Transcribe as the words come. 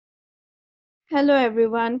Hello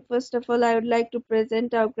everyone. First of all, I would like to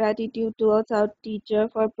present our gratitude towards our teacher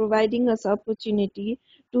for providing us opportunity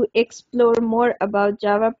to explore more about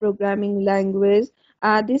Java programming language.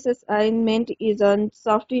 This assignment is on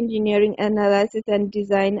software engineering analysis and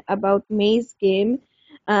design about Maze game.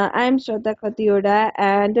 I am Shraddha Khatioda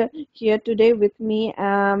and here today with me,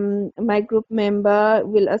 my group member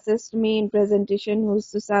will assist me in presentation who's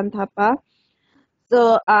Susan Thapa.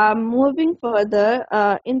 So, moving further,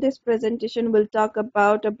 in this presentation, we'll talk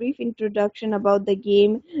about a brief introduction about the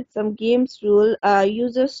game, some games rule,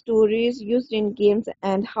 user stories used in games,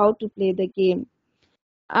 and how to play the game.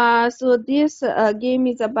 So this game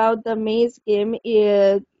is about the maze game.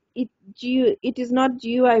 It is not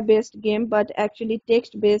GUI based game, but actually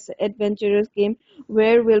text based adventurous game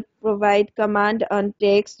where we'll provide command on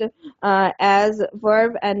text as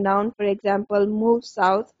verb and noun. For example, move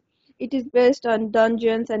south. It is based on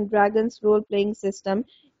Dungeons and Dragons role playing system.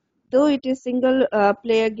 Though it is single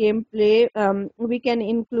player gameplay, we can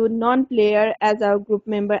include non-player as our group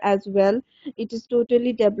member as well. It is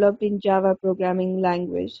totally developed in Java programming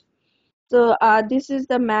language. So this is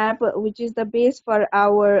the map which is the base for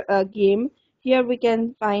our game. Here we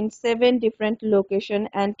can find 7 different location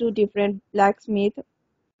and 2 different blacksmith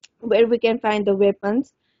where we can find the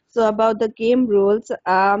weapons. So about the game rules,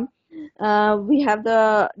 we have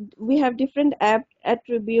different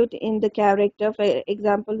attribute in the character. For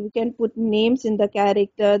example, we can put names in the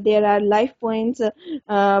character. There are life points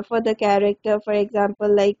for the character. For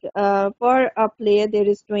example, like for a player, there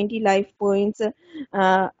is 20 life points.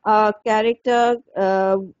 A character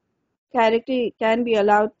can be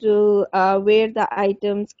allowed to wear the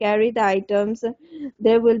items, carry the items.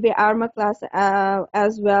 There will be armor class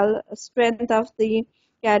as well. Strength of the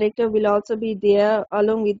character will also be there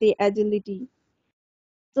along with the agility.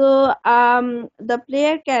 So the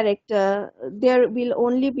player character, there will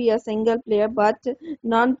only be a single player, but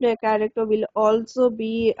non-player character will also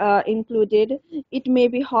be included. It may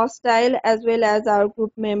be hostile as well as our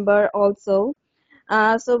group member also.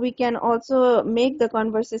 So we can also make the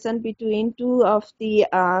conversation between two of the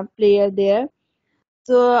player there.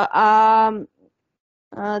 So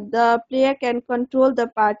the player can control the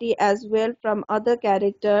party as well from other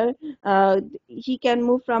character. He can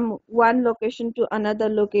move from one location to another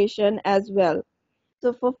location as well.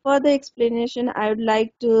 So for further explanation, I would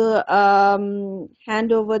like to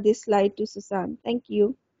hand over this slide to Susan. Thank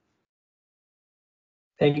you.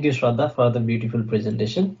 Thank you, Shraddha, for the beautiful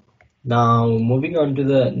presentation. Now, moving on to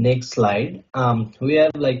the next slide, we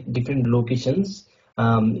have like different locations.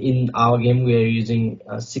 In our game, we are using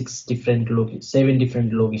 7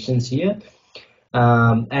 different locations here,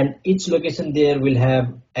 and each location there will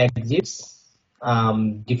have exits,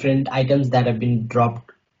 different items that have been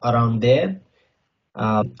dropped around there,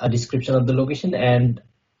 a description of the location, and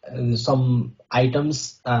some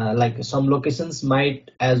items like some locations might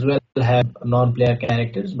as well have non-player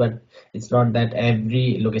characters, but it's not that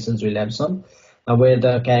every locations will have some where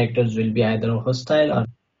the characters will be either hostile or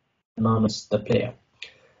non the player.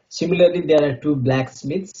 Similarly, there are 2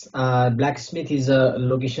 blacksmiths. Blacksmith is a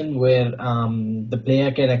location where the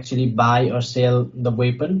player can actually buy or sell the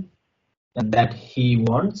weapon that he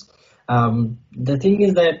wants. The thing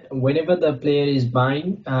is that whenever the player is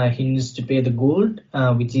buying, he needs to pay the gold,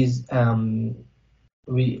 which is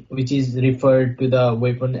referred to the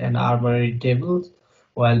weapon and armory tables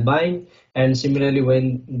while buying. And similarly,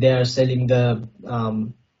 when they are selling the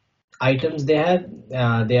items they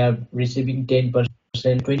are receiving 10%,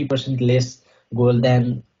 20% less gold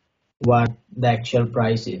than what the actual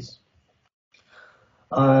price is.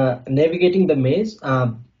 Navigating the maze.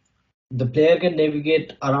 The player can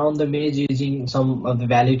navigate around the maze using some of the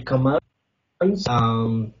valid commands.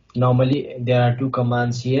 Normally, there are 2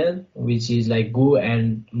 commands here, which is like go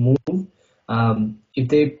and move. If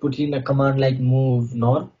they put in a command like move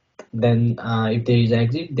north, then if there is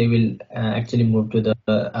exit, they will actually move to the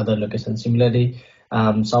other location. Similarly,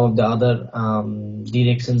 some of the other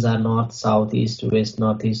directions are north, south, east, west,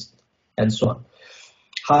 northeast, and so on.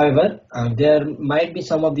 However, there might be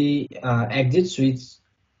some of the exits which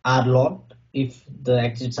are locked. If the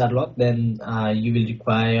exits are locked, then you will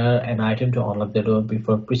require an item to unlock the door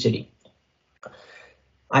before proceeding.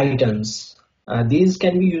 Items. These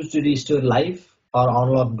can be used to restore life or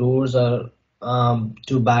unlock doors or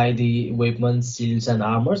to buy the weapons, shields, and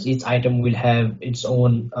armors. Each item will have its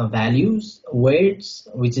own values, weights,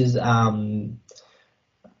 which is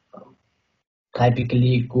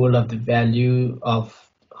typically equal of the value of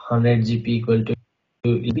 100 GP equal to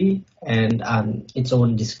LB, and its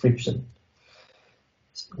own description.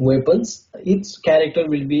 Weapons. Each character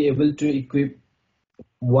will be able to equip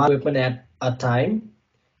one weapon at a time.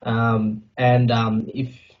 and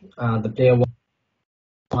if the player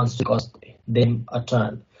wants to cost them a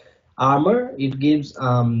turn. Armor, it gives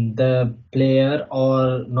the player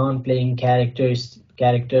or non-playing characters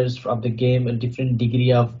of the game a different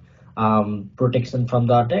degree of protection from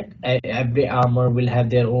the attack. Every armor will have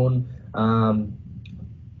their own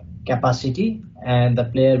capacity, and the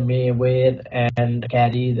player may wear and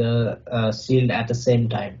carry the shield at the same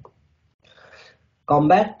time.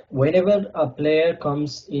 Combat, whenever a player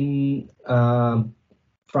comes in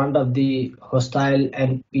front of the hostile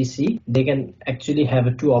NPC, they can actually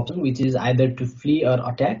have two options, which is either to flee or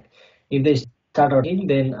attack. If they start attacking,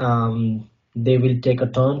 then they will take a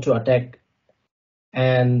turn to attack,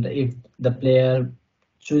 and if the player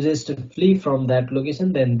chooses to flee from that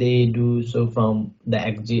location, then they do so from the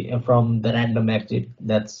exit, from the random exit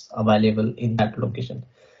that's available in that location.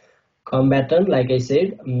 Combatant, like I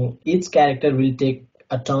said, each character will take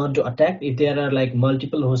a turn to attack. If there are like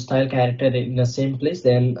multiple hostile characters in the same place,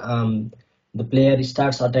 then the player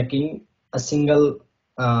starts attacking a single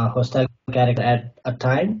hostile character at a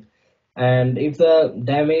time. And if the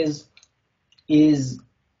damage is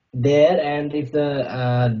there, and if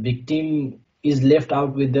the victim is left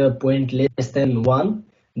out with the point less than one,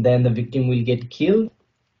 then the victim will get killed,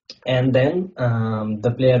 and then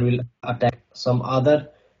the player will attack some other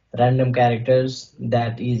random characters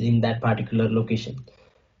that is in that particular location.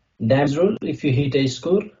 Damage rule, if you hit a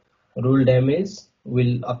score, rule damage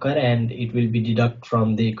will occur and it will be deducted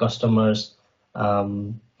from the customer's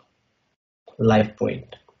life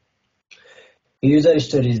point. User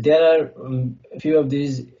stories, there are a few of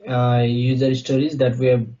these user stories that we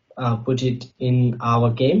have put it in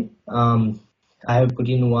our game. I have put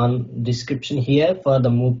in one description here for the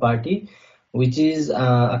move party, which is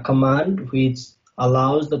a command which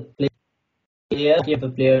allows the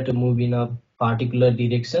player to move in a particular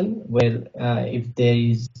direction where if there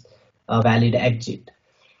is a valid exit.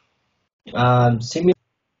 Similarly,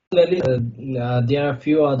 there are a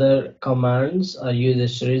few other commands or user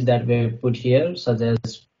stories that we have put here, such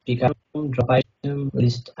as pick item, drop item,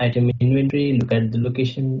 list item inventory, look at the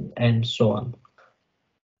location, and so on.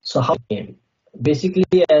 So how game?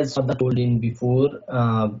 Basically, as I told in before,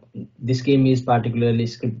 this game is particularly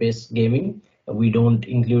script-based gaming. We don't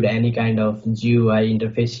include any kind of GUI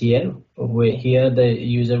interface here. Here, the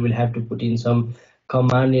user will have to put in some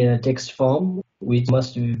command in a text form, which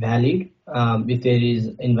must be valid. If there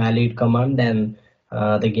is invalid command, then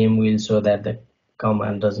the game will show that the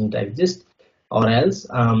command doesn't exist, or else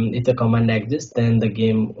if the command exists, then the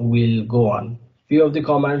game will go on. Few of the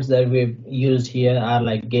commands that we've used here are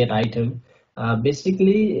like get item.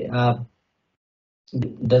 Basically,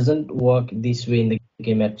 doesn't work this way in the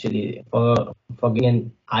game actually. For getting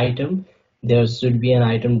an item, there should be an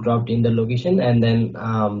item dropped in the location, and then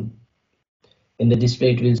in the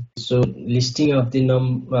display it will show listing of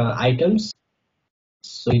the items.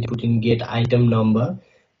 So you put in get item number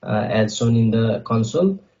as shown in the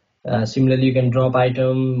console. Similarly, you can drop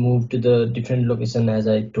item, move to the different location as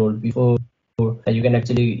I told before. You can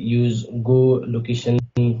actually use go location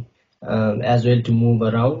as well to move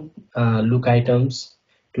around. Look items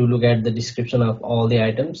to look at the description of all the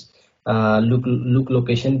items. Look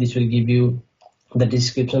location, this will give you the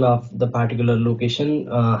description of the particular location,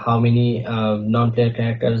 how many non-player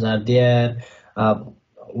characters are there,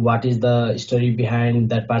 what is the story behind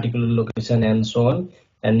that particular location, and so on.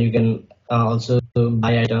 And you can also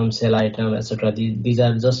buy item, sell item, etc. These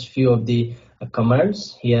are just few of the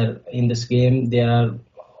commands here in this game. There are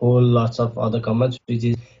whole lots of other commands which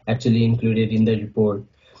is actually included in the report.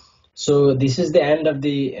 So this is the end of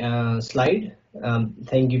the slide.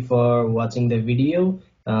 Thank you for watching the video.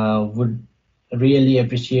 Would really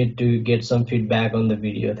appreciate to get some feedback on the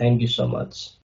video. Thank you so much.